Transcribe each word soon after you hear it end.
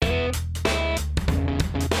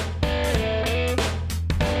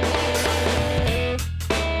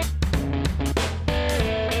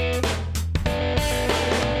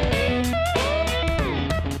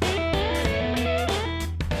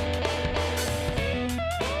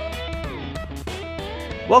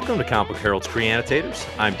Welcome to Comic Book Herald's Screen Annotators.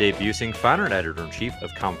 I'm Dave Busing, founder and editor-in-chief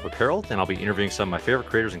of Comic Book Herald, and I'll be interviewing some of my favorite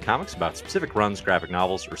creators in comics about specific runs, graphic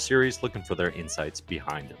novels, or series, looking for their insights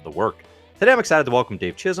behind the work. Today I'm excited to welcome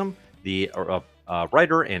Dave Chisholm, the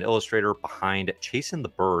writer and illustrator behind Chasing the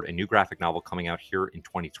Bird, a new graphic novel coming out here in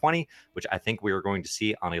 2020, which I think we are going to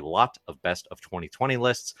see on a lot of best of 2020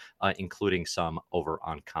 lists, including some over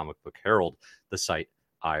on Comic Book Herald, the site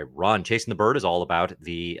I run. Chasing the Bird is all about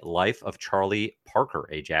the life of Charlie Parker,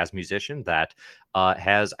 a jazz musician that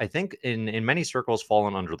has, I think, in many circles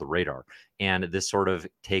fallen under the radar. And this sort of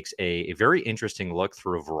takes a very interesting look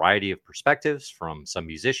through a variety of perspectives from some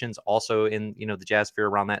musicians, also in the jazz sphere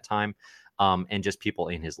around that time, and just people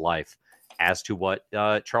in his life as to what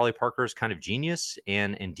Charlie Parker's kind of genius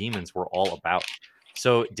and demons were all about.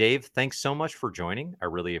 So, Dave, thanks so much for joining. I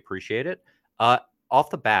really appreciate it. Off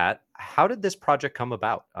the bat, how did this project come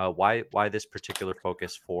about? Why this particular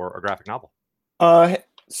focus for a graphic novel?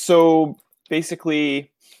 So basically,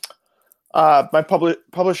 my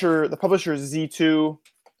publisher, the publisher Z2,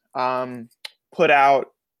 put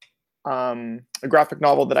out a graphic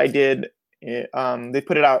novel that I did. They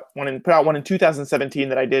put out one in 2017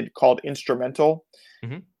 that I did called Instrumental,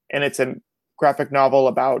 and it's a graphic novel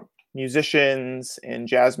about musicians and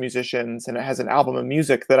jazz musicians, and it has an album of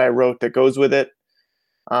music that I wrote that goes with it.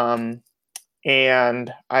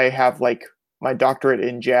 And I have like my doctorate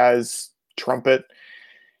in jazz trumpet.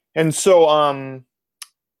 And so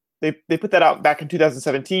they put that out back in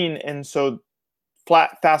 2017. And so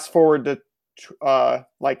fast forward to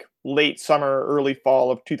like late summer, early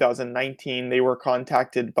fall of 2019, they were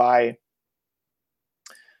contacted by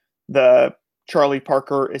the Charlie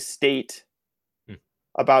Parker estate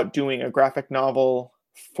about doing a graphic novel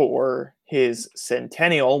for his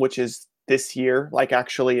centennial, which is this year, like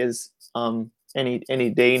actually is any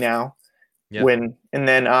day now. Yeah. When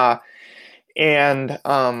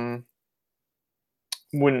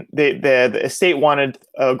the estate wanted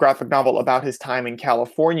a graphic novel about his time in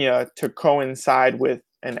California to coincide with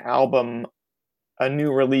an album, a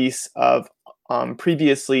new release of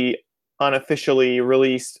previously unofficially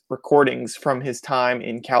released recordings from his time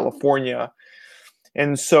in California.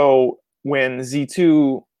 And so when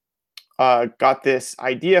Z2 got this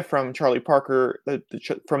idea from Charlie Parker,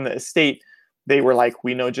 from the estate, they were like,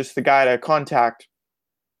 we know just the guy to contact.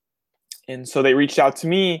 And so they reached out to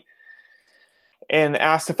me and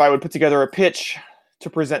asked if I would put together a pitch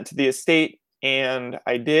to present to the estate. And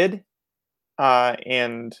I did.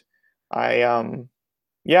 And here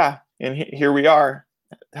we are,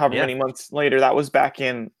 however many months later. That was back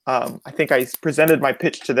in, I think I presented my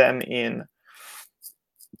pitch to them in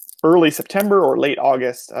early September or late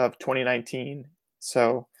August of 2019.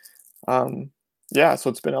 So, so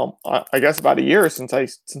it's been, I guess, about a year since I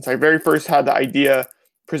very first had the idea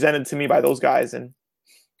presented to me by those guys, and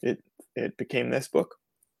it became this book.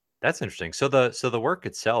 That's interesting. So the work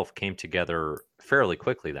itself came together fairly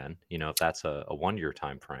quickly then, if that's a 1 year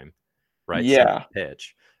time frame, right? Yeah.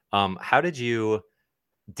 Pitch. How did you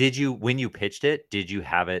when you pitched it, did you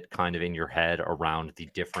have it kind of in your head around the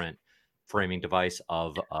different framing device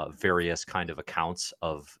of various kind of accounts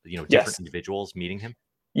of different individuals meeting him?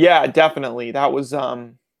 Yeah, definitely. That was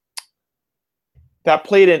that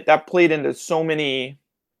played into so many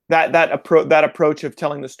that approach of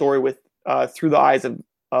telling the story with through the eyes of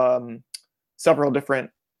several different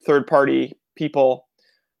third party people,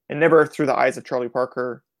 and never through the eyes of Charlie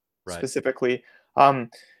Parker specifically.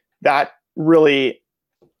 That really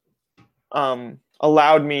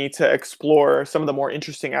allowed me to explore some of the more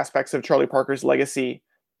interesting aspects of Charlie Parker's legacy.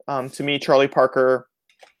 To me, Charlie Parker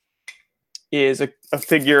is a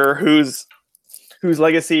figure whose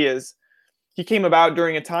legacy is, he came about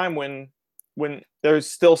during a time when there's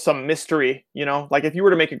still some mystery, like if you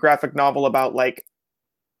were to make a graphic novel about like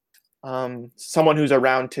someone who's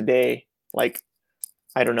around today, like,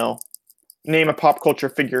 I don't know, name a pop culture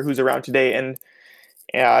figure who's around today, and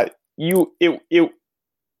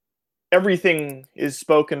everything is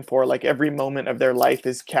spoken for, like every moment of their life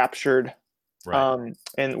is captured. Right.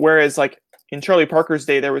 And whereas like in Charlie Parker's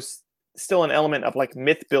day, there was still an element of like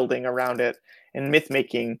myth building around it and myth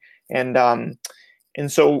making. And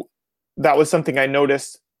so that was something I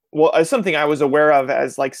noticed. Well, as something I was aware of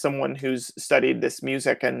as like someone who's studied this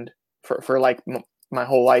music and for like my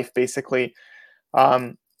whole life, basically.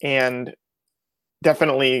 And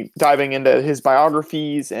definitely diving into his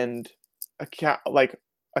biographies and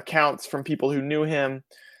accounts from people who knew him,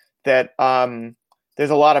 that there's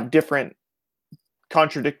a lot of different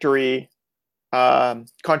contradictory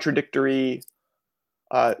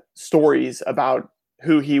stories about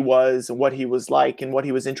who he was and what he was like and what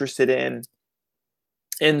he was interested in.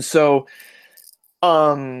 And so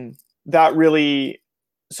that really,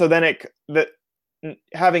 so then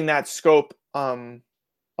having that scope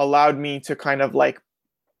allowed me to kind of like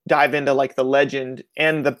dive into like the legend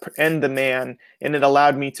and the man, and it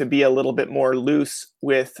allowed me to be a little bit more loose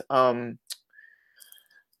with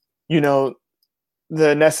you know,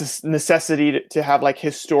 the necessity to have like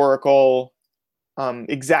historical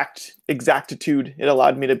exactitude. It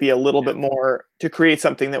allowed me to be a little bit more, to create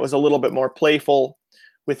something that was a little bit more playful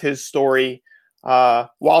with his story,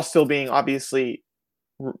 while still being obviously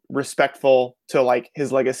respectful to like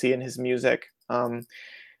his legacy and his music.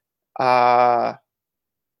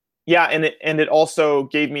 Yeah, and it also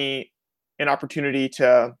gave me an opportunity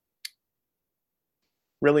to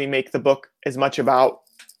really make the book as much about,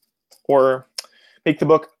 or make the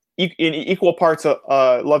book in equal parts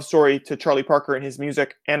a love story to Charlie Parker and his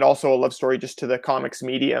music, and also a love story just to the comics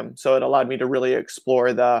medium. So it allowed me to really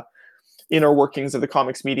explore the inner workings of the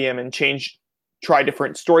comics medium and try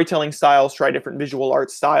different storytelling styles, try different visual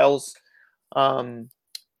art styles, and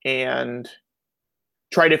and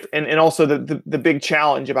also the big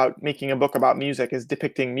challenge about making a book about music is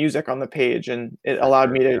depicting music on the page, and it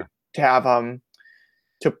allowed me to have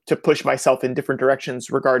to push myself in different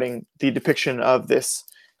directions regarding the depiction of this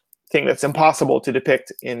thing that's impossible to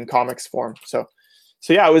depict in comics form. So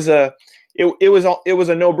yeah, it was a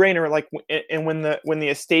no-brainer. Like, and when the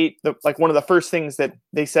estate, like one of the first things that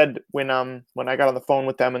they said when I got on the phone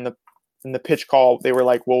with them in the pitch call, they were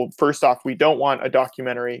like, well, first off, we don't want a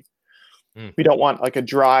documentary. We don't want like a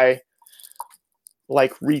dry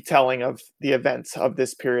like retelling of the events of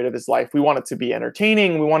this period of his life. We want it to be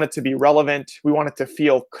entertaining. We want it to be relevant. We want it to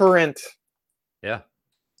feel current. Yeah.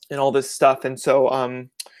 And all this stuff. And so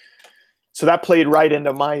so that played right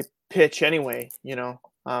into my pitch anyway,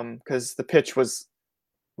 because the pitch was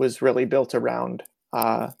really built around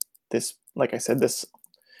this, like I said, this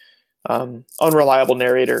unreliable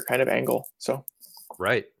narrator kind of angle. So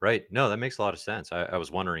Right. No, that makes a lot of sense. I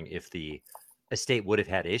was wondering if the estate would have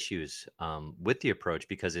had issues with the approach,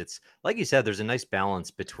 because it's like you said, there's a nice balance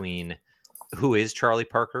between who is Charlie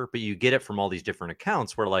Parker, but you get it from all these different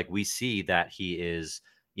accounts where like we see that he is,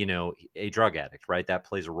 a drug addict, right? That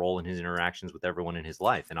plays a role in his interactions with everyone in his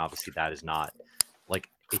life. And obviously that is not like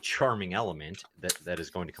a charming element that is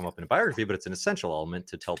going to come up in a biography, but it's an essential element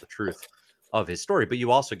to tell the truth of his story. But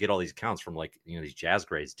you also get all these accounts from like, these jazz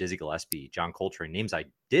greats, Dizzy Gillespie, John Coltrane, names I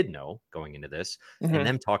did know going into this, and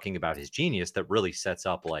them talking about his genius that really sets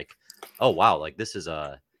up like, oh wow, like this is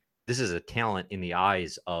a talent in the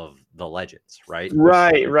eyes of the legends, right?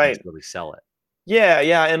 Right. Really sell it.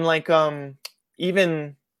 Yeah, and like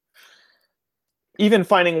even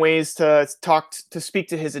finding ways to speak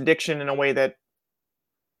to his addiction in a way that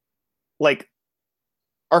like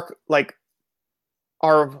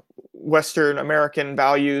our Western American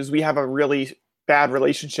values, we have a really bad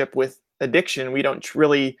relationship with addiction. We don't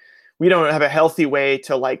have a healthy way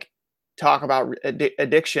to like talk about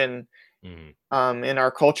addiction in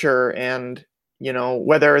our culture, and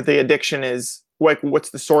whether the addiction is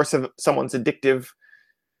what's the source of someone's addictive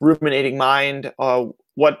ruminating mind,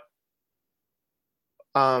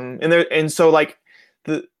 and so like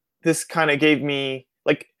this kind of gave me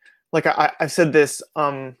like I've said this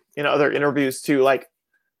in other interviews too, like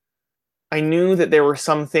I knew that there were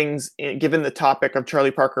some things, given the topic of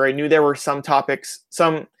Charlie Parker, I knew there were some topics,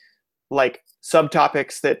 some like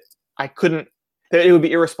subtopics that that it would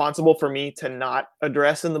be irresponsible for me to not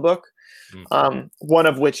address in the book. One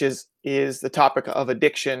of which is the topic of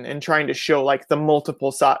addiction, and trying to show like the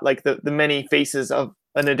multiple like the many faces of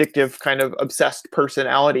an addictive kind of obsessed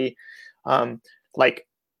personality. Like,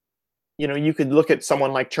 you could look at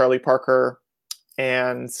someone like Charlie Parker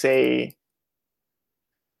and say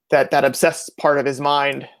that obsessed part of his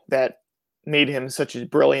mind that made him such a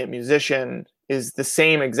brilliant musician is the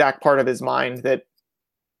same exact part of his mind that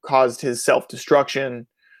caused his self-destruction.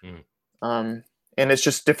 And it's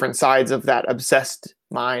just different sides of that obsessed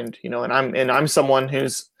mind, and I'm someone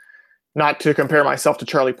who's, not to compare myself to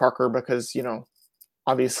Charlie Parker, because,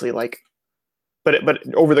 obviously like, but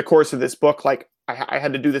over the course of this book, like I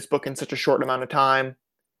had to do this book in such a short amount of time.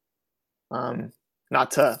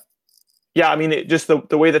 Just the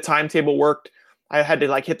way the timetable worked, I had to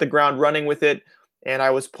like hit the ground running with it, and I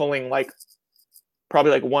was pulling like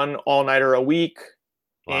probably like one all-nighter a week.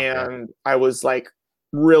 Wow, and yeah. I was like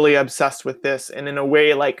really obsessed with this, and in a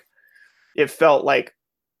way like it felt like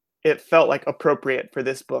appropriate for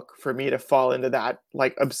this book for me to fall into that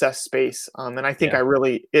like obsessed space. And I think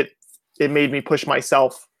it made me push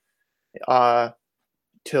myself to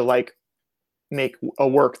like make a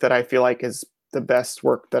work that I feel like is the best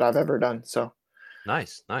work that I've ever done. So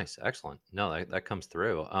Nice, nice, excellent. No, that comes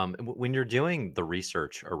through. When you're doing the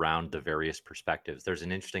research around the various perspectives, there's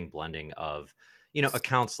an interesting blending of,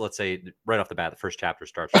 accounts. Let's say right off the bat, the first chapter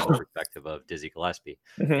starts from the perspective of Dizzy Gillespie,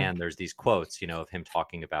 Hmm. and there's these quotes, of him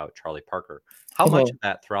talking about Charlie Parker. How much Hmm. of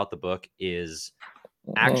that throughout the book is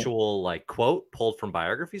Hmm. actual like quote pulled from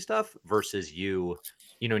biography stuff versus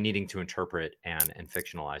needing to interpret and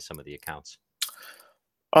fictionalize some of the accounts?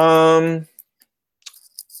 Um,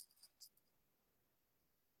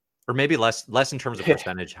 Or maybe less in terms of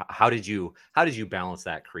percentage. How did you balance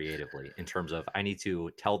that creatively in terms of I need to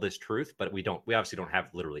tell this truth, but we obviously don't have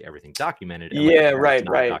literally everything documented, and like you yeah, said, it's right,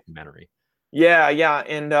 not a right. documentary. Yeah, yeah,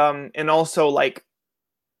 and also like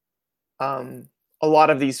a lot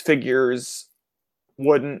of these figures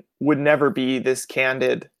would never be this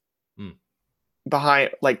candid Mm,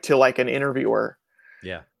 behind like to like an interviewer,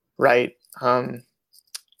 yeah. right?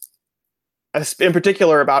 In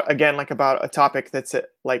particular about again like about a topic that's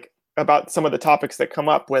like about some of the topics that come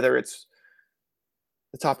up, whether it's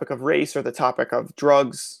the topic of race or the topic of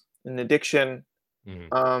drugs and addiction, Hmm.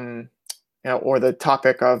 um, or the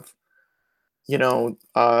topic of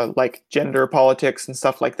like gender politics and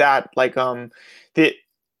stuff like that. Like the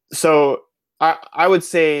so I would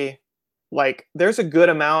say like there's a good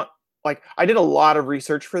amount. Like I did a lot of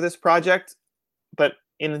research for this project, but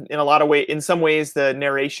in a lot of way in some ways the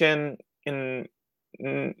narration in,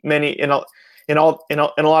 in many in a lot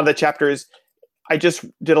of the chapters I just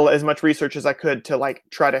did as much research as I could to like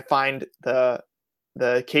try to find the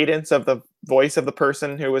cadence of the voice of the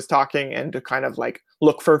person who was talking and to kind of like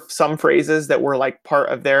look for some phrases that were like part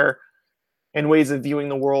of their and ways of viewing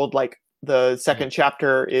the world. Like the Mm, second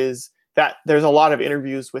chapter is that there's a lot of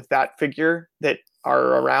interviews with that figure that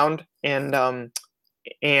are around, and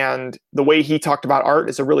the way he talked about art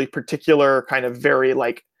is a really particular kind of very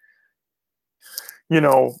like you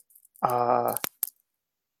know uh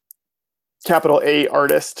capital A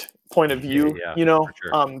artist point of yeah, view, yeah, for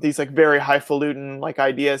sure. these like very highfalutin like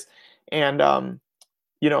ideas. And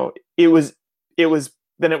it was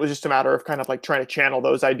then it was just a matter of kind of like trying to channel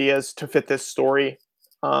those ideas to fit this story.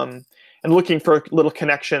 Um and looking for little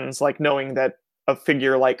connections, like knowing that a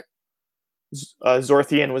figure like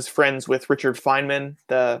Zorthian was friends with Richard Mm,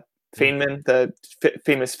 Feynman, the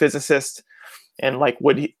famous physicist, and like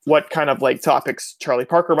what kind of like topics Charlie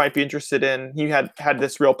Parker might be interested in. He had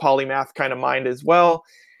this real polymath kind of mind as well.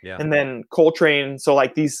 yeah, And then Coltrane, so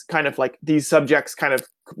like these kind of like these subjects kind of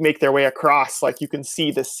make their way across. Like you can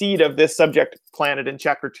see the seed of this subject planted in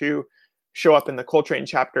chapter 2 show up in the Coltrane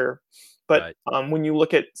chapter. But right. when you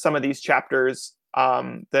look at some of these chapters,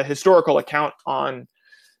 the historical account on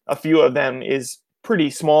a few of them is pretty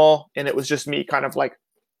small, and it was just me kind of like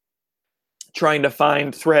trying to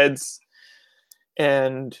find threads.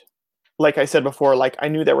 And like I said before, like I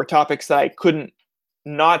knew there were topics that I couldn't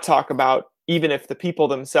not talk about, even if the people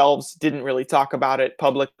themselves didn't really talk about it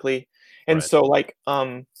publicly. And Right.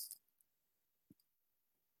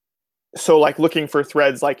 so like looking for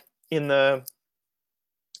threads, like in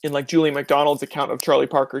like Julie McDonald's account of Charlie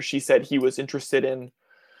Parker, she said he was interested in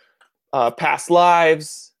past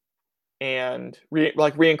lives and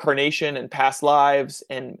like reincarnation and past lives,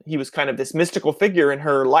 and he was kind of this mystical figure in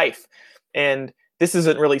her life. And this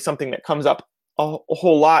isn't really something that comes up a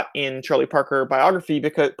whole lot in Charlie Parker biography,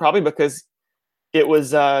 because it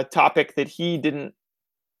was a topic that he didn't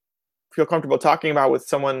feel comfortable talking about with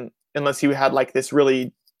someone unless he had like this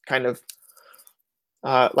really kind of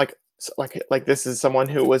like this is someone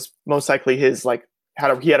who was most likely his like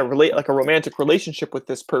he had a relate like a romantic relationship with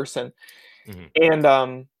this person. Hmm.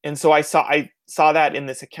 And so I saw that in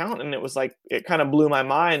this account, and it was like it kind of blew my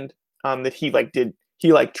mind, that he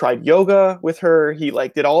like tried yoga with her. He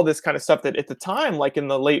like did all this kind of stuff that at the time, like in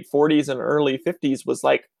the late 40s and early 50s, was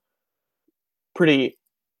like pretty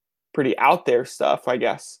pretty out there stuff, I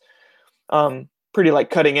guess. Pretty like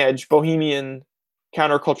cutting edge bohemian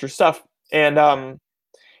counterculture stuff. And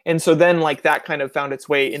so then like that kind of found its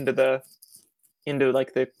way into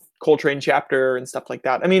like the Coltrane chapter and stuff like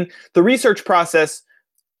that. I mean, the research process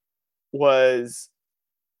was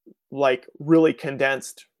like really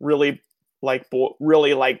condensed, really like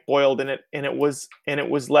really like boiled in it, and it was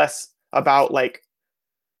less about like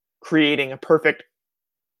creating a perfect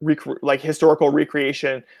like historical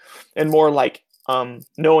recreation, and more like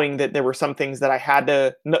knowing that there were some things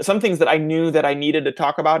that some things that I knew that I needed to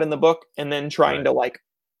talk about in the book, and then trying Right. to like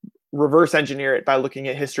reverse engineer it by looking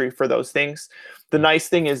at history for those things. The Mm, nice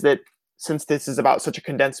thing is that since this is about such a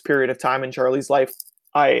condensed period of time in Charlie's life,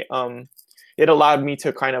 I it allowed me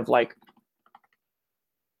to kind of like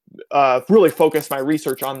really focus my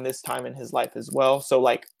research on this time in his life as well. So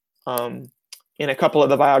like um in a couple of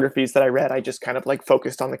the biographies that I read, I just kind of like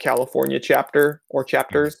focused on the California chapter or Mhm.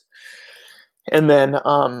 chapters. And then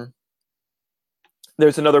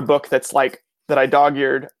there's another book that's like that I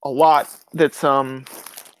dog-eared a lot. That's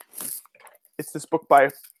it's this book by,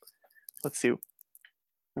 let's see,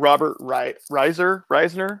 Robert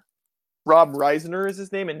Reisner. Rob Reisner is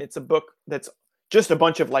his name, and it's a book that's just a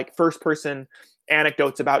bunch of like first-person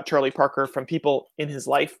anecdotes about Charlie Parker from people in his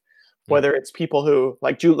life, Mm. whether it's people who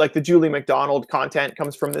like the Julie McDonald content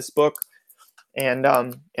comes from this book, and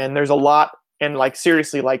there's a lot, and like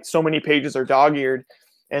seriously, like so many pages are dog-eared,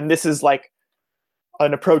 and this is like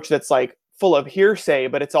an approach that's like full of hearsay,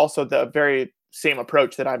 but it's also the very same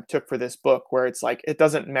approach that I took for this book, where it's like it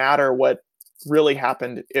doesn't matter what really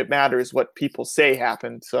happened; it matters what people say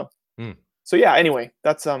happened. Mm. So yeah. Anyway,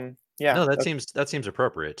 that's yeah. No, that seems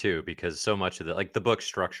appropriate too, because so much of the book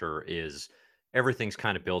structure is everything's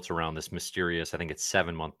kind of built around this mysterious, I think it's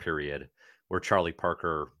 7-month period where Charlie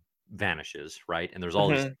Parker vanishes, right? And there's all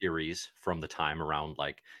these Hmm. theories from the time around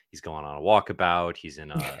like he's going on a walkabout, he's in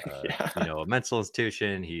Yeah. a mental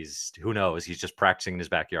institution, he's who knows, he's just practicing in his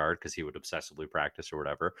backyard because he would obsessively practice or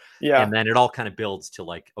whatever. Yeah. And then it all kind of builds to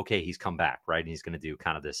like, okay, he's come back, right? And he's going to do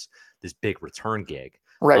kind of this big return gig.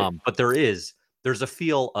 Right. But there's a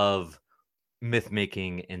feel of myth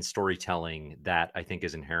making and storytelling that I think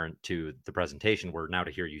is inherent to the presentation. Where now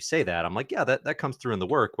to hear you say that, I'm like, yeah, that comes through in the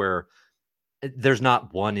work where there's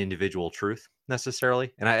not one individual truth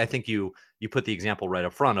necessarily. And I think you put the example right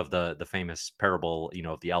up front of the famous parable,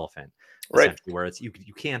 of the elephant, Right. essentially, where it's you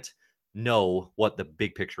can't know what the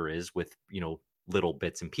big picture is with little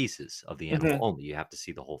bits and pieces of the animal Hmm. only. You have to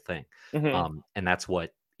see the whole thing, Hmm. and that's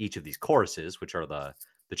what each of these choruses, which are the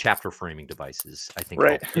chapter framing devices, I think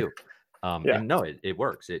Right. help do. Yeah. And no, it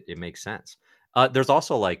works. It makes sense. There's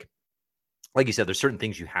also like you said, there's certain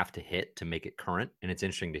things you have to hit to make it current. And it's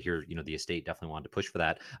interesting to hear, the estate definitely wanted to push for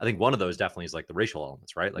that. I think one of those definitely is like the racial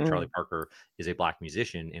elements, right? Like Charlie Hmm. Parker is a black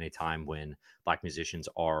musician in a time when black musicians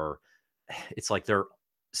are, it's like they're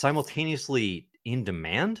simultaneously in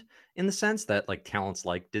demand in the sense that like talents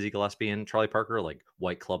like Dizzy Gillespie and Charlie Parker, like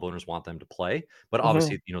white club owners want them to play, but Hmm.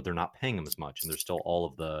 obviously, they're not paying them as much. And there's still all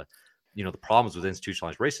of the problems with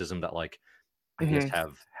institutionalized racism that like I guess Hmm.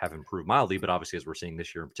 have improved mildly, but obviously as we're seeing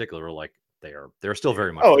this year in particular, like they're still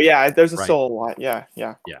very much Oh there, yeah. There's a right? still a lot. Yeah.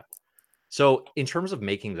 Yeah. Yeah. So in terms of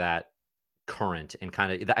making that current and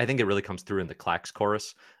kind of, I think it really comes through in the Clax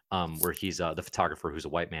chorus, where he's the photographer who's a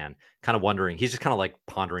white man, kind of wondering, he's just kind of like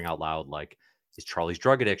pondering out loud, like, is Charlie's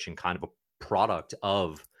drug addiction kind of a product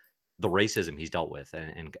of the racism he's dealt with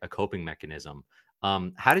and a coping mechanism?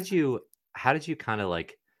 How did you kind of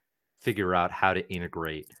like figure out how to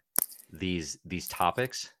integrate these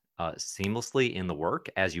topics seamlessly in the work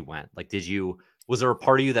as you went? Like, was there a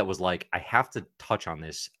part of you that was like, I have to touch on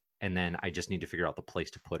this, and then I just need to figure out the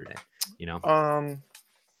place to put it in? You know? Um.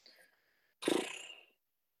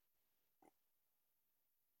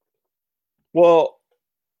 Well,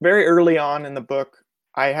 very early on in the book,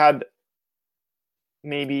 I had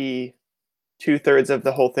maybe two-thirds of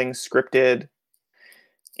the whole thing scripted,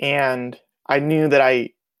 and I knew that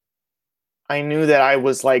I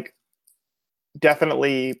was like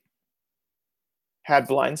definitely had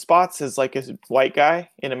blind spots as like a white guy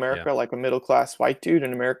in Yeah. America, like a middle class white dude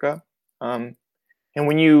in America. Um, and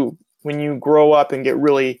when you grow up and get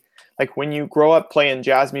really like when you grow up playing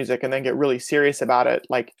jazz music and then get really serious about it,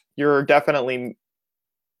 like you're definitely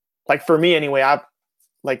like for me anyway, I've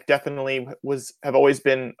like definitely was have always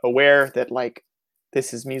been aware that like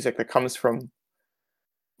this is music that comes from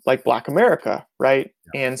like Black America, right?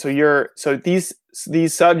 Yeah. And so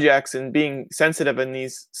these subjects and being sensitive in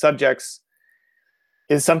these subjects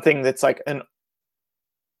is something that's like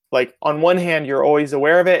on one hand you're always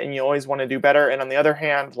aware of it and you always want to do better, and on the other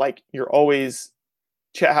hand like you always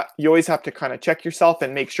have to kind of check yourself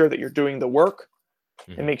and make sure that you're doing the work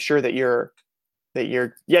and Hmm. make sure that you're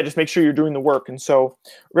just make sure you're doing the work. And so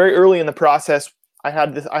very early in the process I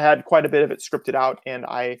had quite a bit of it scripted out, and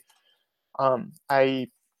I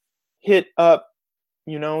hit up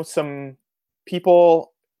some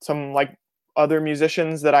people, some like other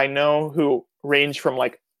musicians that I know who range from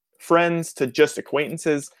like friends to just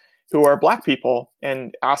acquaintances who are black people,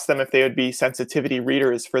 and asked them if they would be sensitivity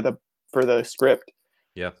readers for the script.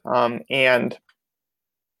 Yeah. And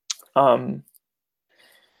um,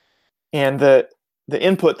 and the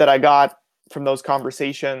input that I got from those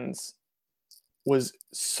conversations was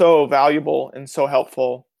so valuable and so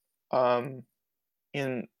helpful um,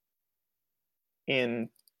 in in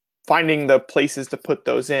finding the places to put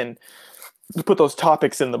those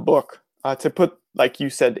topics in the book, to put, like you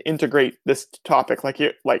said, integrate this topic, like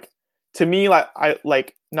to me, like I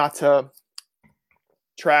like not to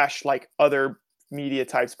trash like other media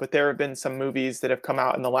types, but there have been some movies that have come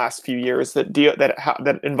out in the last few years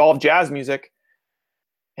that involve jazz music,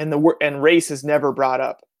 and and race is never brought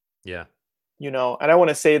up. Yeah. You know, I don't want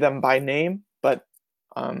to say them by name, but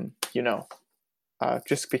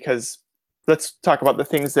just because, let's talk about the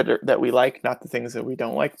things that we like, not the things that we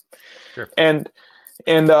don't like. Sure. And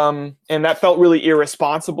that felt really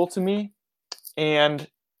irresponsible to me. And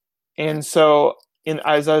so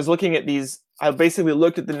as I was looking at these, I basically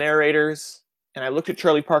looked at the narrators and I looked at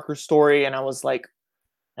Charlie Parker's story, and I was like,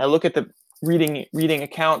 I look at the reading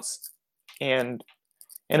accounts, and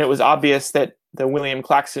it was obvious that the William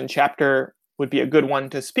Claxton chapter would be a good one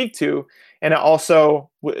to speak to, and also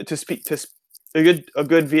to speak to a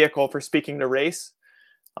good vehicle for speaking to race,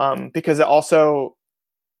 because it also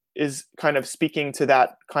is kind of speaking to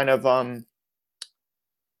that kind of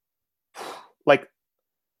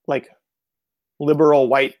like liberal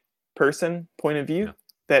white person point of view,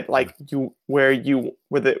 that like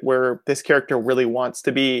where this character really wants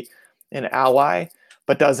to be an ally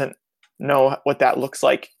but doesn't know what that looks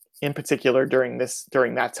like, in particular during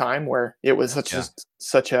that time where it was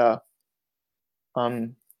such a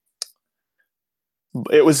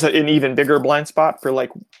it was an even bigger blind spot for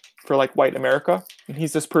white America. And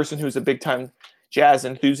he's this person who's a big time jazz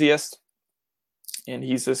enthusiast, and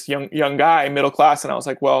he's this young guy, middle class, and I was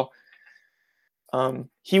like, well,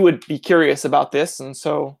 he would be curious about this, and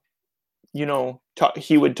so, you know,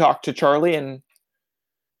 he would talk to Charlie, and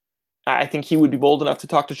I think he would be bold enough to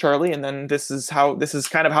talk to Charlie, and then this is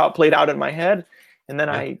kind of how it played out in my head, and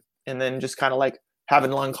then just kind of like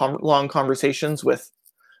having long conversations with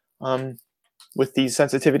these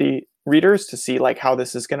sensitivity readers to see like how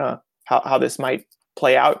this is how this might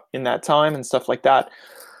play out in that time and stuff like that.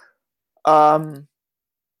 And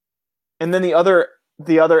then the other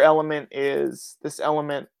element is this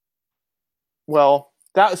element. Well,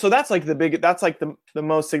 that's like the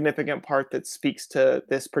most significant part that speaks to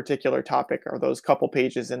this particular topic are those couple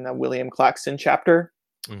pages in the William Claxton chapter.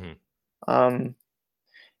 Mm-hmm.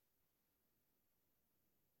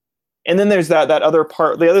 And then there's that other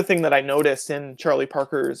part. The other thing that I noticed in Charlie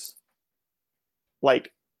Parker's,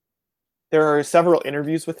 like, there are several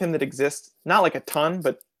interviews with him that exist, not like a ton,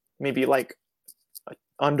 but maybe like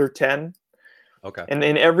under 10. Okay. And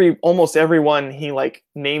in almost every one, he like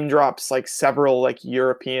name drops like several like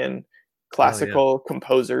European classical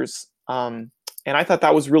composers. And I thought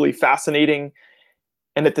that was really fascinating.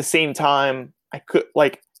 And at the same time, I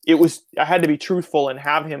had to be truthful and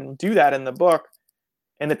have him do that in the book.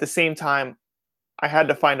 And at the same time, I had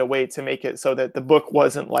to find a way to make it so that the book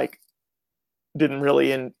didn't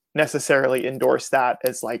really necessarily endorse that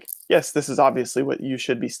as like, yes, this is obviously what you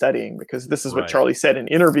should be studying, because this is what Charlie said in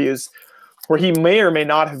interviews, where he may or may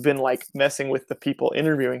not have been like messing with the people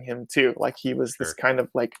interviewing him too. Like he was this kind of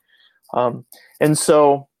like, and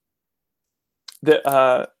so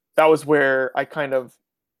that was where I kind of,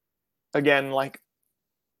 again, like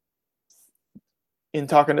in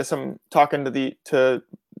talking to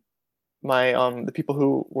my the people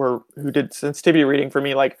who did sensitivity reading for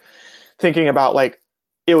me, like thinking about like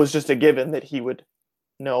it was just a given that he would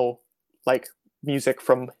know like music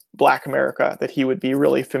from Black America, that he would be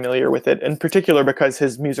really familiar with it, in particular because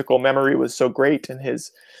his musical memory was so great and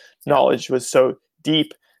his knowledge was so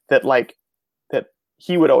deep that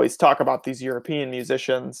he would always talk about these European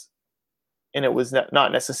musicians, and it was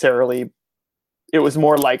not necessarily, it was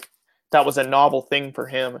more like that was a novel thing for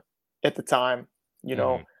him at the time, you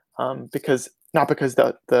know, because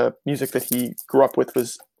the music that he grew up with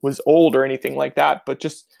was old or anything like that, but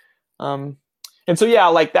just and so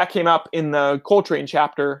like that came up in the Coltrane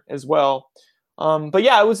chapter as well. But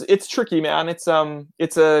yeah, it's tricky, man. It's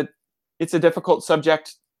a difficult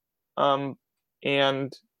subject, and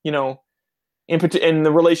you know, in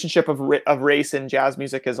the relationship of race and jazz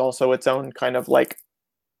music is also its own kind of like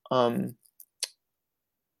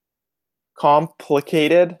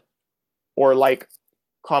complicated or like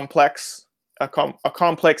complex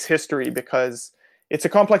history, because it's a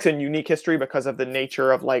complex and unique history because of the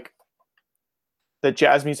nature of like that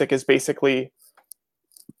jazz music is basically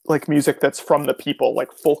like music that's from the people,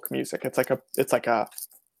 like folk music. It's like a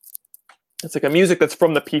music that's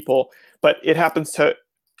from the people, but it happens to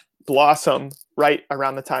blossom right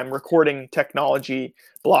around the time recording technology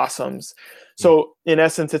blossoms. So in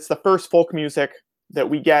essence, it's the first folk music that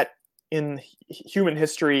we get in human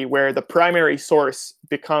history where the primary source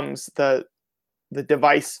becomes the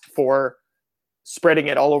device for spreading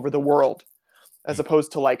it all over the world, as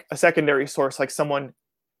opposed to like a secondary source, like someone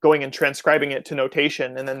going and transcribing it to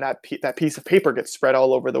notation, and then that piece of paper gets spread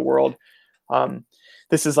all over the world.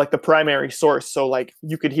 This is like the primary source. So like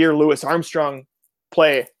you could hear Louis Armstrong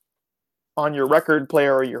play on your record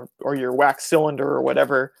player or your wax cylinder or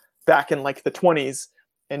whatever back in like the 20s,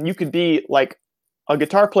 and you could be like a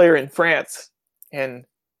guitar player in France, and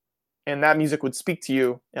that music would speak to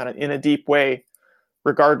you in a deep way,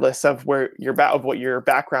 regardless of of what your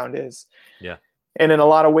background is. Yeah. And in a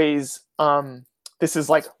lot of ways, this is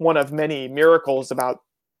like one of many miracles about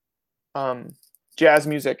jazz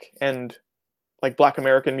music and like Black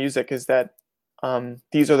American music, is that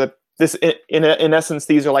these are in essence,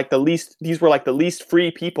 these were like the least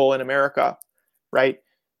free people in America, right?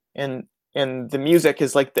 And the music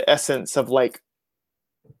is like the essence of like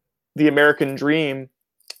the American dream,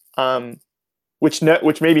 which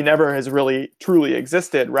maybe never has really truly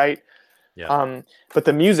existed, right? Yeah. But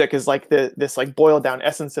the music is like this like boiled down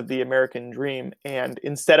essence of the American dream. And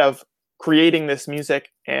instead of creating this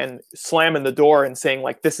music and slamming the door and saying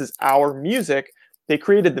like, this is our music, they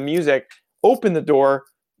created the music, opened the door,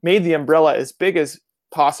 made the umbrella as big as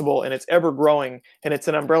possible, and it's ever growing. And it's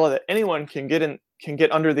an umbrella that anyone can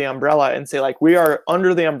get under the umbrella and say like, we are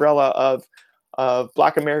under the umbrella of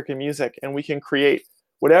Black American music, and we can create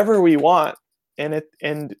whatever we want. And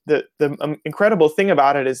the incredible thing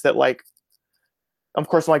about it is that, like, of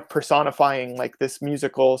course, I'm like personifying like this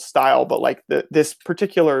musical style, but like this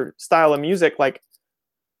particular style of music like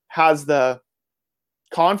has the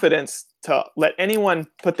confidence to let anyone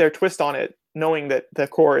put their twist on it, knowing that the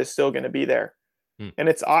core is still going to be there. And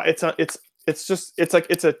it's a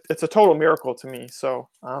total miracle to me. So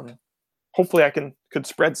hopefully I could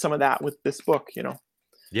spread some of that with this book, you know.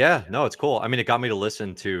 Yeah, no, it's cool. I mean, it got me to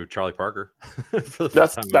listen to Charlie Parker for the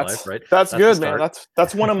first time in my life, right? That's good, man.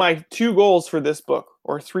 That's one of my 2 goals for this book,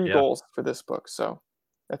 or 3 goals for this book. So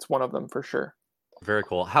that's one of them for sure. Very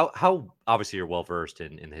cool. How obviously you're well versed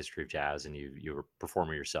in the history of jazz, and you're a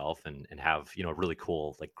performer yourself, and have, you know, a really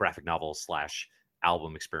cool like graphic novel /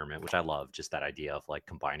 album experiment, which I love, just that idea of like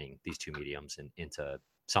combining these 2 mediums into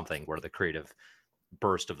something where the creative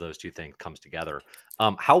burst of those 2 things comes together.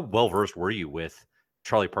 How well versed were you with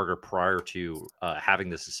Charlie Parker prior to having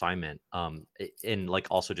this assignment, in like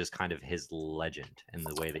also just kind of his legend and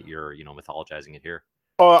the way that you're, you know, mythologizing it here?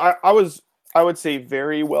 Oh, I would say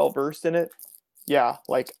very well versed in it. Yeah,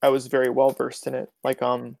 like I was very well versed in it. Like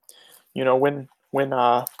you know, when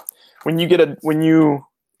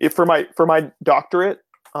for my doctorate,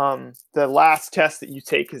 the last test that you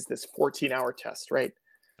take is this 14-hour test, right?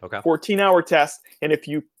 Okay. 14-hour test, and if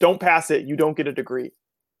you don't pass it, you don't get a degree.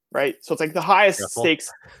 Right. So it's like the highest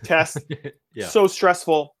stakes test. Yeah. So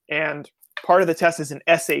stressful. And part of the test is an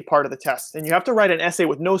essay part of the test. And you have to write an essay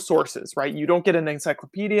with no sources, right? You don't get an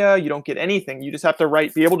encyclopedia. You don't get anything. You just have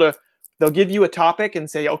to they'll give you a topic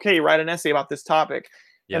and say, okay, write an essay about this topic.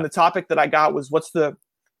 Yeah. And the topic that I got was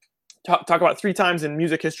talk about 3 times in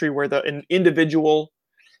music history where an individual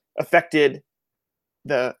affected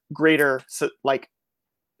the greater like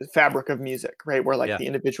fabric of music, right? Where like the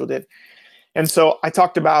individual did. And so I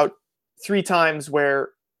talked about 3 times where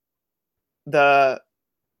the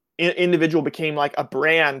individual became like a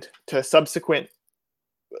brand to subsequent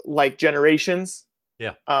like generations.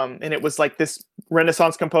 Yeah. And it was like this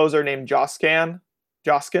Renaissance composer named Josquin.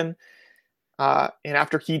 And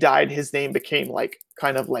after he died, his name became like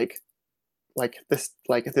kind of like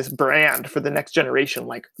this brand for the next generation.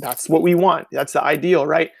 Like, that's what we want. That's the ideal,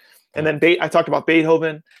 right? And then I talked about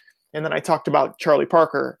Beethoven, and then I talked about Charlie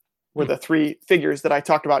Parker, were the 3 figures that I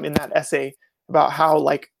talked about in that essay, about how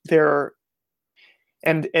like they're,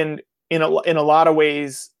 and in a lot of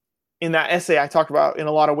ways in that essay, I talked about in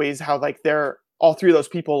a lot of ways how like all 3 of those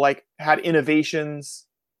people like had innovations,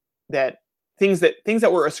 that things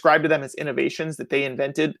that were ascribed to them as innovations that they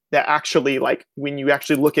invented, that actually, like, when you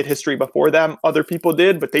actually look at history before them, other people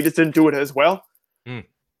did, but they just didn't do it as well. You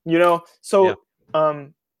know? So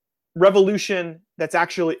revolution, that's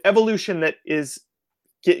actually evolution, that is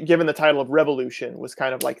given the title of revolution, was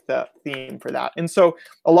kind of like the theme for that. And so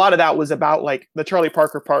a lot of that was about like the Charlie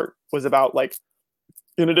Parker part was about like,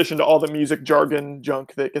 in addition to all the music jargon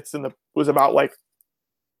junk that gets was about like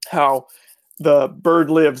how the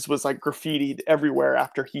Bird Lives was like graffitied everywhere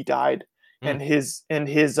after he died. And his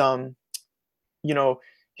you know,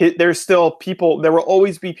 there's still people, there will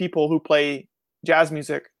always be people who play jazz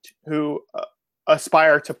music who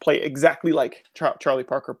aspire to play exactly like Charlie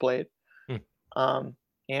Parker played.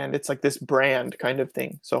 And it's like this brand kind of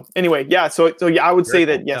thing. So anyway, yeah. So yeah, I would say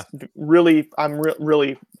that yes, really,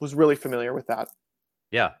 really was really familiar with that.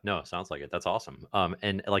 Yeah, no, sounds like it. That's awesome.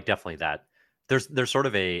 And like definitely that there's sort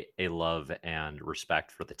of a love and respect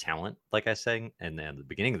for the talent, like I was saying, and then the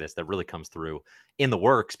beginning of this, that really comes through in the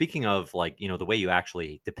work. Speaking of like, you know, the way you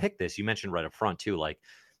actually depict this, you mentioned right up front too, like,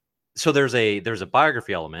 so there's a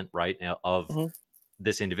biography element, right, of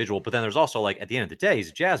this individual. But then there's also like at the end of the day, he's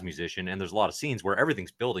a jazz musician, and there's a lot of scenes where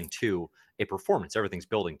everything's building to a performance. Everything's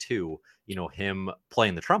building to, you know, him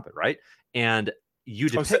playing the trumpet, right? And you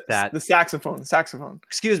depict that. The saxophone.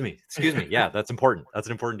 Excuse me. Yeah, that's important. That's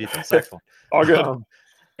an important detail. Saxophone. All good.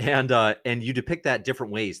 And you depict that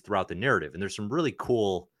different ways throughout the narrative. And there's some really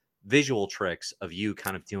cool visual tricks of you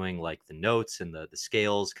kind of doing like the notes and the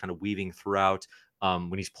scales kind of weaving throughout.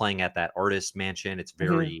 When he's playing at that artist mansion, it's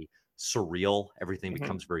very surreal. Everything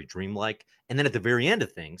becomes very dreamlike. And then at the very end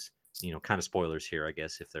of things, you know, kind of spoilers here, I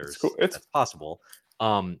guess, if there's if that's possible.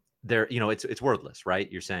 There, you know, it's wordless, right?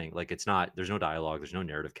 You're saying like it's not, there's no dialogue, there's no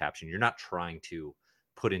narrative caption. You're not trying to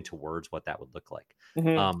put into words what that would look like.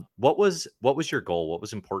 What was your goal? What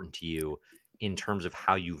was important to you in terms of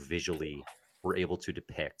how you visually were able to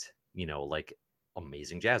depict, you know, like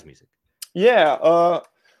amazing jazz music? Yeah.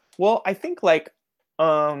 Well, I think like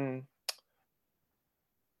it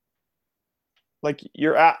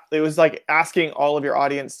was like asking all of your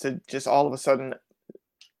audience to just all of a sudden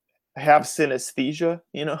have synesthesia,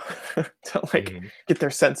 you know, to like get their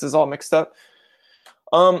senses all mixed up.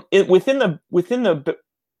 Within the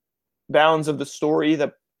bounds of the story,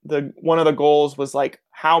 the one of the goals was like,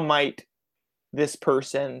 how might this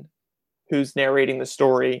person who's narrating the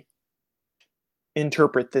story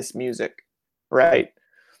interpret this music, right?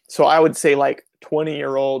 So I would say like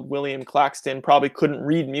 20-year-old William Claxton probably couldn't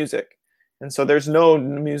read music, and so there's no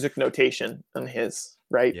music notation on his,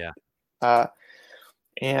 right? Yeah.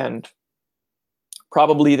 And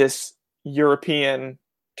probably this European,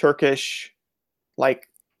 Turkish, like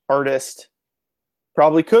artist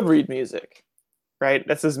probably could read music, right?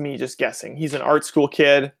 This is me just guessing. He's an art school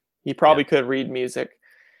kid. He probably could read music.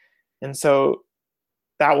 And so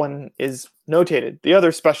that one is notated. The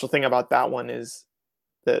other special thing about that one is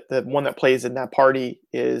the one that plays in that party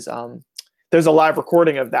is there's a live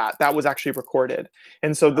recording of that. That was actually recorded.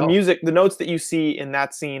 And so the music, the notes that you see in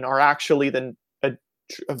that scene are actually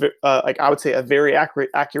like I would say a very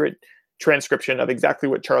accurate transcription of exactly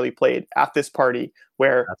what Charlie played at this party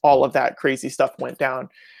where all of that crazy stuff went down.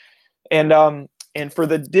 And for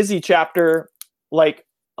the Dizzy chapter, like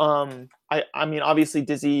I mean obviously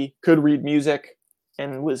Dizzy could read music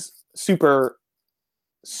and was super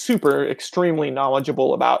extremely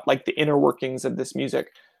knowledgeable about like the inner workings of this music.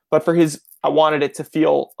 But for his, I wanted it to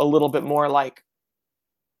feel a little bit more like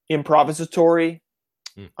improvisatory.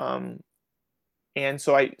 And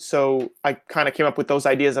so I kind of came up with those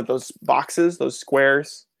ideas of those boxes, those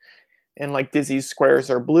squares, and like Dizzy's squares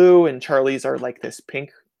are blue and Charlie's are like this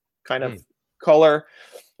pink kind of color.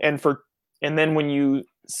 And then when you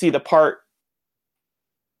see the part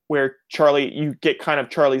where you get kind of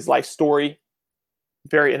Charlie's life story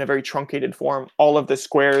in a very truncated form, all of the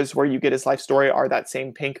squares where you get his life story are that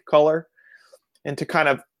same pink color. And to kind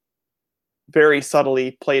of very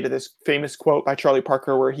subtly play to this famous quote by Charlie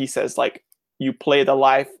Parker where he says like, you play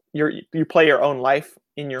you play your own life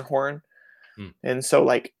in your horn. And so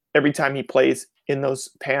like every time he plays in those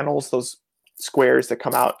panels, those squares that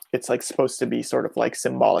come out, it's like supposed to be sort of like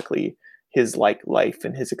symbolically his like life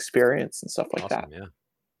and his experience and stuff like that. Yeah.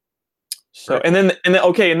 So, and then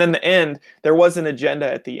the end, there was an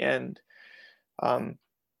agenda at the end.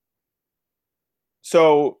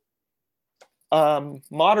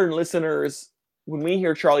 Modern listeners, when we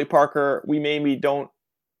hear Charlie Parker, we maybe don't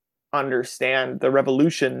understand the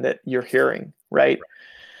revolution that you're hearing, right?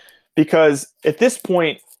 Because at this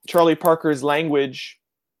point, Charlie Parker's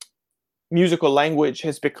musical language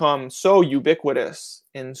has become so ubiquitous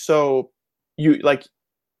and so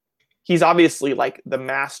he's obviously like the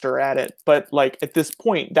master at it, but like at this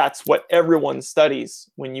point, that's what everyone studies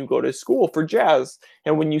when you go to school for jazz.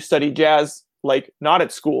 And when you study jazz, like not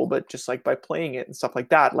at school, but just like by playing it and stuff like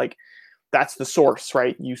that, like that's the source,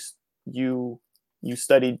 right? You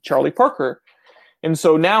studied Charlie Parker. And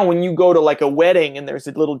so now when you go to like a wedding and there's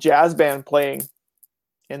a little jazz band playing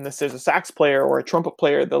and there's a sax player or a trumpet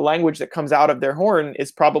player, the language that comes out of their horn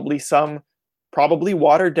is probably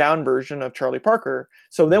watered down version of Charlie Parker.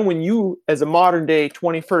 So then when you, as a modern day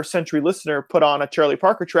 21st century listener, put on a Charlie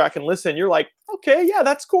Parker track and listen, you're like, okay, yeah,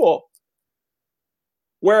 that's cool.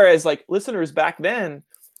 Whereas like listeners back then,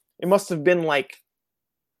 it must have been like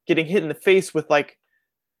getting hit in the face with like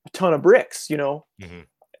a ton of bricks, you know?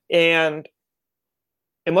 And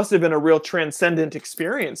it must have been a real transcendent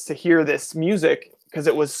experience to hear this music because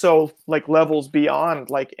it was so like levels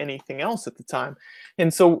beyond like anything else at the time.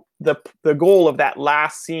 And so the goal of that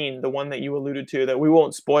last scene, the one that you alluded to, that we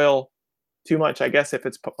won't spoil too much, I guess, if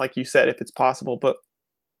it's like you said, if it's possible, but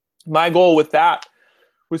my goal with that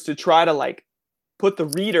was to try to like put the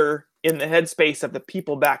reader in the headspace of the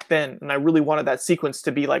people back then, and I really wanted that sequence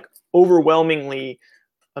to be like overwhelmingly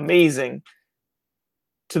amazing,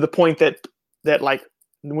 to the point that like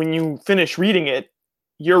when you finish reading it,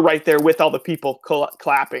 you're right there with all the people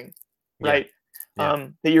clapping, Yeah. right? Yeah.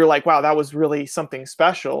 That you're like, wow, that was really something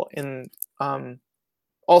special. And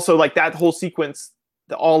also like that whole sequence,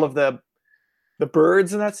 all of the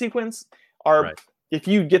birds in that sequence are, Right. if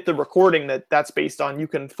you get the recording that's based on, you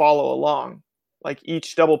can follow along. Like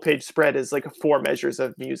each double page spread is like 4 measures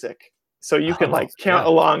of music. So you can Oh, like count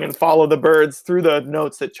yeah. along and follow the birds through the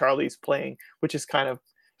notes that Charlie's playing, which is kind of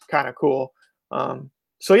cool.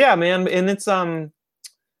 So yeah, man, and it's and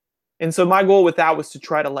so my goal with that was to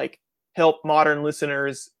try to like help modern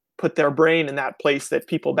listeners put their brain in that place that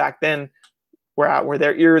people back then were at, where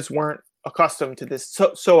their ears weren't accustomed to this,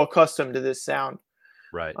 so accustomed to this sound.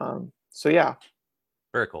 Right. So yeah.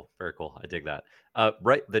 Very cool. Very cool. I dig that.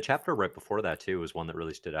 Right. The chapter right before that too was one that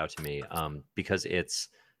really stood out to me, because it's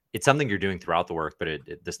something you're doing throughout the work, but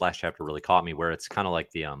this last chapter really caught me, where it's kind of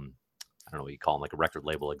like the I don't know what you call him, like a record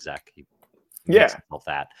label exec. He makes Yeah. himself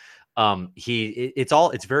that.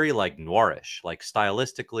 It's very like noirish, like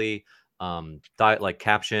stylistically, like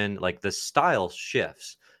caption, like the style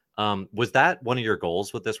shifts. Was that one of your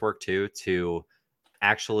goals with this work too, to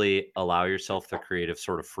actually allow yourself the creative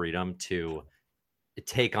sort of freedom to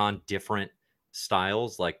take on different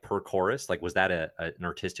styles, like per chorus? Like, was that an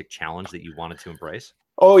artistic challenge that you wanted to embrace?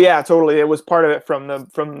 Oh yeah, totally. It was part of it from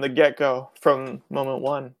the get go, from moment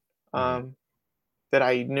one. Mhm. That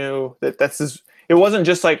I knew that it wasn't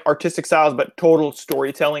just like artistic styles, but total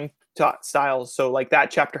storytelling styles. So like that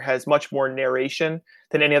chapter has much more narration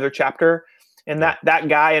than any other chapter, and Yeah. that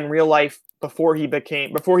guy in real life, before he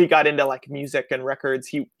got into like music and records,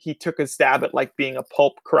 he took a stab at like being a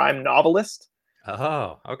pulp crime novelist.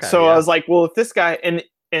 Oh, okay. So I Yeah. was like, well, if this guy, and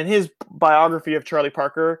his biography of Charlie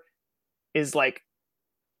Parker is like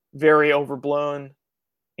very overblown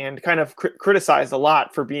and kind of criticized a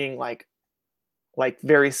lot for being like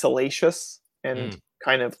very salacious and Mm,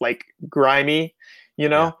 kind of like grimy, you yeah.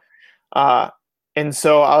 know? Uh, and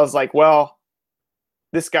so I was like, well,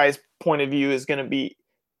 this guy's point of view is this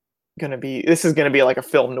is gonna be like a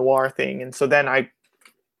film noir thing. And so then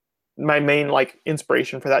my main like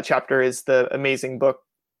inspiration for that chapter is the amazing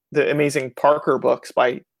Parker books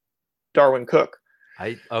by Darwin Cook.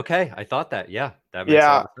 I thought that. Yeah, that makes a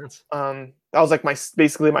lot Yeah. of sense. That was like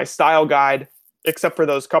basically my style guide, except for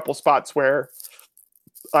those couple spots where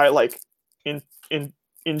I like in in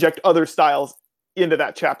inject other styles into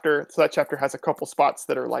that chapter. So that chapter has a couple spots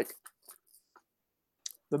that are like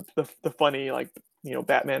the funny, like,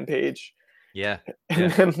 Batman page. Yeah. And Yeah.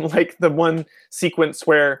 then like the one sequence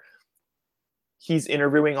where he's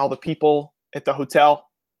interviewing all the people at the hotel,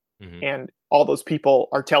 Hmm. and all those people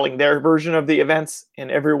are telling their version of the events,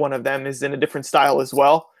 and every one of them is in a different style as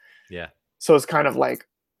well. Yeah. So it's kind of like,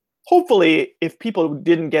 hopefully if people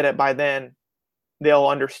didn't get it by then, they'll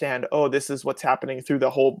understand, oh, this is what's happening through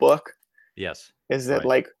the whole book, Yes. is that Right.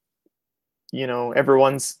 like,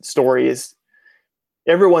 everyone's story is,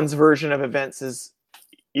 everyone's version of events is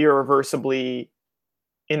irreversibly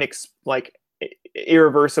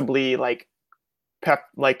irreversibly like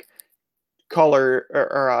like color,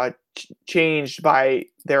 or changed by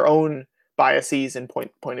their own biases and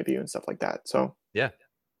point of view and stuff like that. So Yeah.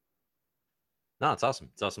 No, it's awesome.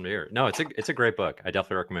 It's awesome to hear. No, it's a great book. I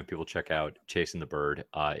definitely recommend people check out Chasing the Bird.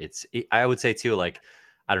 I would say too, like,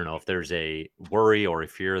 I don't know if there's a worry or a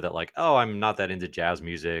fear that like, oh, I'm not that into jazz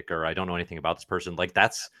music, or I don't know anything about this person. Like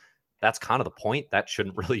that's kind of the point. That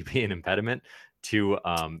shouldn't really be an impediment to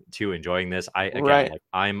enjoying this. Again, right. like,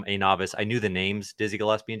 I'm a novice. I knew the names Dizzy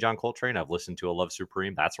Gillespie and John Coltrane. I've listened to A Love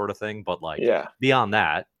Supreme, that sort of thing. But like Yeah. beyond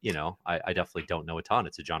that, I definitely don't know a ton.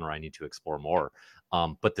 It's a genre I need to explore more.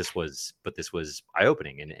 But this was eye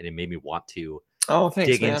opening, and it made me want to Oh, thanks,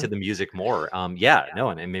 dig into man. the music more. Yeah, no,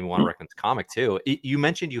 and it made me want to recommend the comic too. You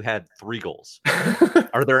mentioned you had 3 goals.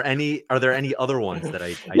 Are there any other ones that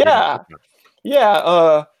I didn't Yeah. touch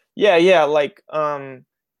on? Yeah. Yeah. Like,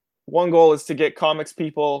 one goal is to get comics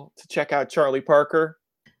people to check out Charlie Parker,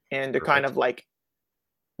 and to kind Perfect. of like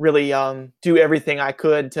really do everything I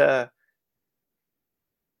could to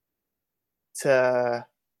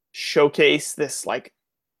showcase this like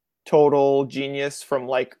total genius from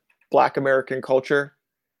like Black American culture.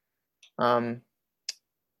 Um,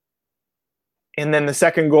 and then the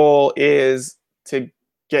second goal is to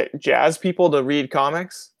get jazz people to read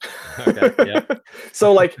comics. Okay. Yeah.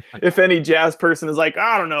 So like if any jazz person is like,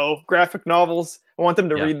 I don't know, graphic novels, I want them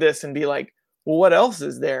to Yeah. read this and be like, well, what else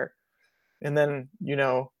is there? And then,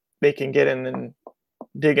 they can get in and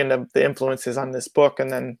dig into the influences on this book,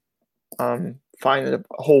 and then find a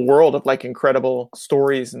whole world of like incredible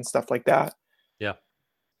stories and stuff like that. Yeah.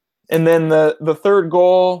 And then the third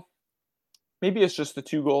goal, maybe it's just the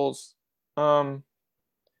two goals. I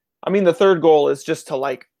mean, the third goal is just to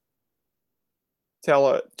like tell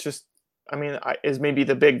a just. I mean, is maybe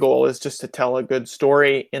the big goal is just to tell a good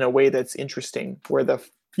story in a way that's interesting. Where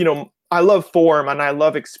I love form and I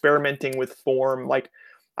love experimenting with form. Like,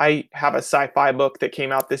 I have a sci-fi book that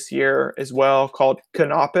came out this year as well called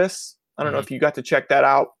Canopus. I don't know if you got to check that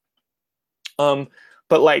out.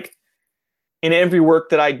 But like in every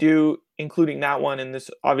work that I do, including that one and this,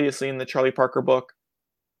 obviously in the Charlie Parker book,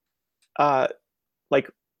 like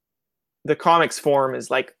the comics form is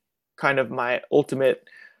like kind of my ultimate,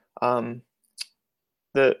 my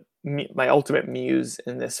ultimate muse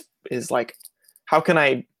in this is like, how can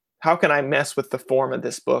I mess with the form of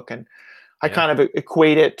this book? And I kind of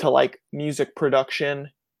equate it to like music production,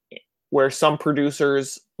 where some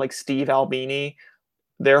producers like Steve Albini,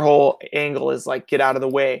 their whole angle is like, get out of the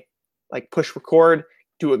way, like push record,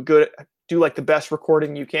 do like the best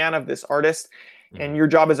recording you can of this artist. And your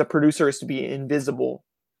job as a producer is to be invisible.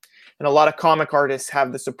 And a lot of comic artists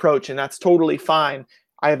have this approach, and that's totally fine.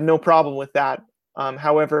 I have no problem with that.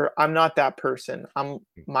 However, I'm not that person.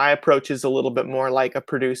 My approach is a little bit more like a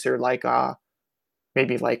producer, like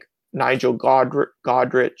maybe like Nigel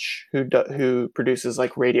Godrich, who produces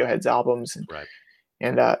like Radiohead's albums,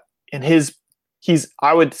 I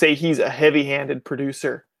would say he's a heavy-handed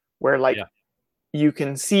producer, where like you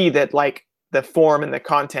can see that like the form and the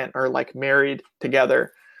content are like married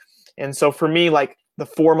together. And so for me, like the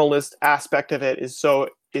formalist aspect of it is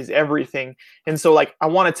everything. And so like I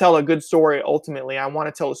want to tell a good story. Ultimately, I want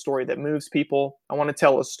to tell a story that moves people. I want to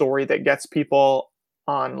tell a story that gets people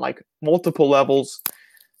on like multiple levels,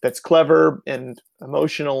 that's clever and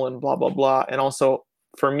emotional and blah blah blah. And also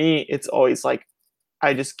for me, it's always like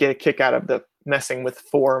I just get a kick out of the messing with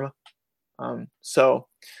form. So,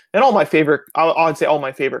 and I'd say all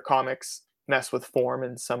my favorite comics mess with form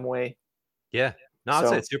in some way. Yeah. No, I'd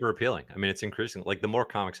say it's super appealing. I mean, it's increasing. Like the more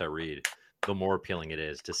comics I read, the more appealing it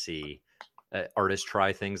is to see artists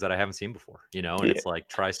try things that I haven't seen before, and it's like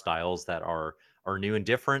try styles that are new and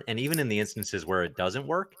different. And even in the instances where it doesn't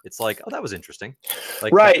work, it's like, oh, that was interesting.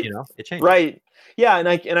 Like, right. It changes. Right. Yeah. And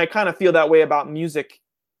I kind of feel that way about music.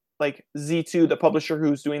 Like Z2, the publisher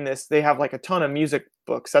who's doing this, they have like a ton of music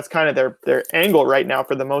books. That's kind of their angle right now,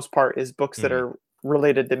 for the most part, is books that are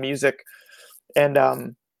related to music. And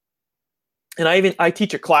I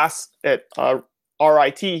teach a class at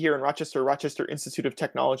RIT here in Rochester Institute of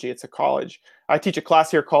Technology. It's a college. I teach a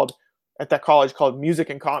class here at that college called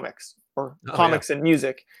Music and Comics, or Comics and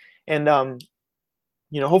Music. And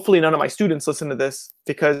hopefully none of my students listen to this,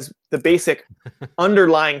 because the basic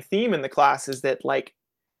underlying theme in the class is that like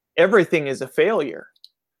everything is a failure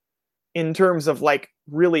in terms of like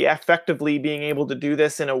really effectively being able to do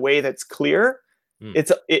this in a way that's clear.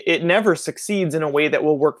 It never succeeds in a way that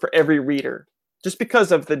will work for every reader, just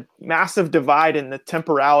because of the massive divide in the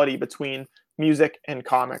temporality between music and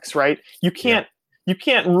comics, right? You can't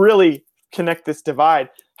really connect this divide.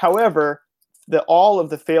 However, all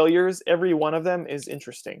of the failures, every one of them is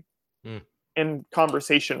interesting and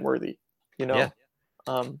conversation worthy, and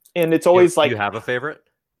it's always like, you have a favorite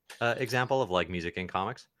example of like music and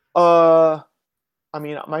comics? I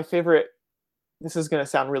mean, my favorite, this is going to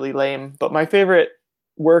sound really lame, but my favorite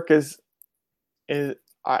work is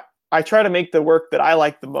I try to make the work that I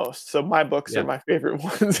like the most. So my books are my favorite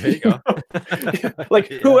ones. There you go.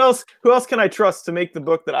 Like who else can I trust to make the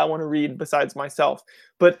book that I want to read besides myself?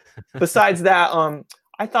 But besides that,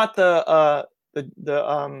 I thought the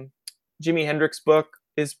Jimi Hendrix book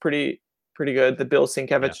is pretty good. The Bill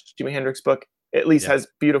Sienkiewicz Jimi Hendrix book at least has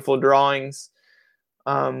beautiful drawings.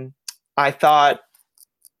 I thought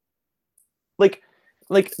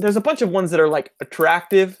like there's a bunch of ones that are like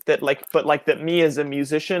attractive that like, but like that me as a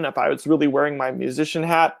musician, if I was really wearing my musician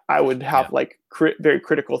hat, I would have like very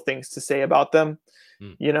critical things to say about them,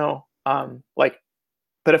 like,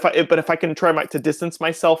 but if I can try to distance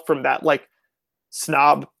myself from that like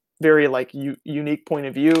snob, very like unique point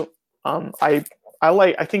of view, I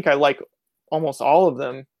think I like almost all of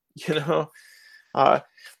them, and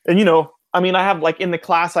I mean, I have like in the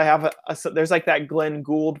class, I have there's like that Glenn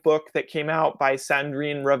Gould book that came out by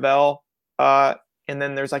Sandrine Ravel. And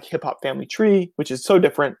then there's like Hip Hop Family Tree, which is so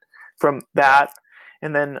different from that.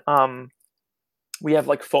 And then we have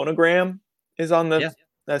like Phonogram is on the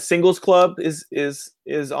Singles Club is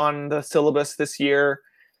on the syllabus this year.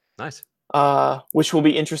 Nice. Which will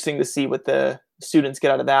be interesting to see what the students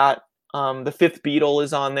get out of that. The Fifth Beatle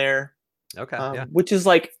is on there. Okay. Which is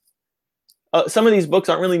like, some of these books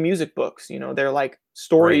aren't really music books. You know, they're like Right.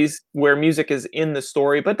 stories where music is in the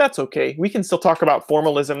story, but that's okay. We can still talk about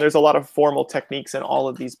formalism. There's a lot of formal techniques in all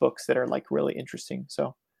of these books that are like really interesting.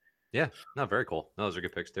 So Yeah. No, very cool. No, those are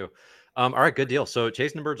good picks too. All right, good deal. So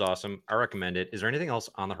Chasing the Bird's awesome. I recommend it. Is there anything else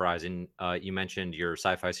on the horizon? You mentioned your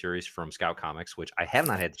sci-fi series from Scout Comics, which I have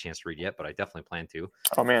not had the chance to read yet, but I definitely plan to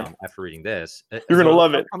oh man, after reading this. Is you're there gonna other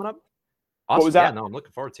love stuff it. coming up? What was Awesome. Yeah, that? no, I'm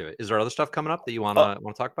looking forward to it. Is there other stuff coming up that you Uh,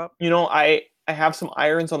 wanna talk about? you know, I have some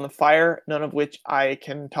irons on the fire, none of which I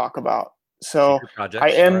can talk about. So Secret I projects. All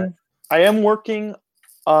right. am I am working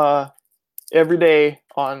uh every day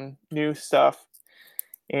on new stuff,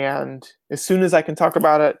 and as soon as I can talk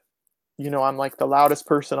about it, you know, I'm like the loudest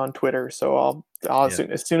person on Twitter. So I'll Yeah.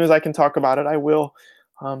 as soon as I can talk about it, I will.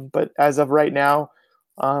 But as of right now,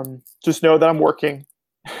 just know that I'm working.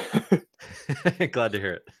 Glad to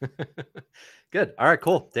hear it. Good. All right,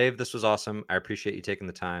 cool. Dave, this was awesome. I appreciate you taking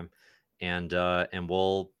the time. And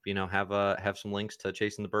we'll, have some links to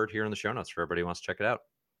Chasing the Bird here in the show notes for everybody who wants to check it out.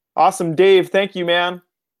 Awesome, Dave. Thank you, man.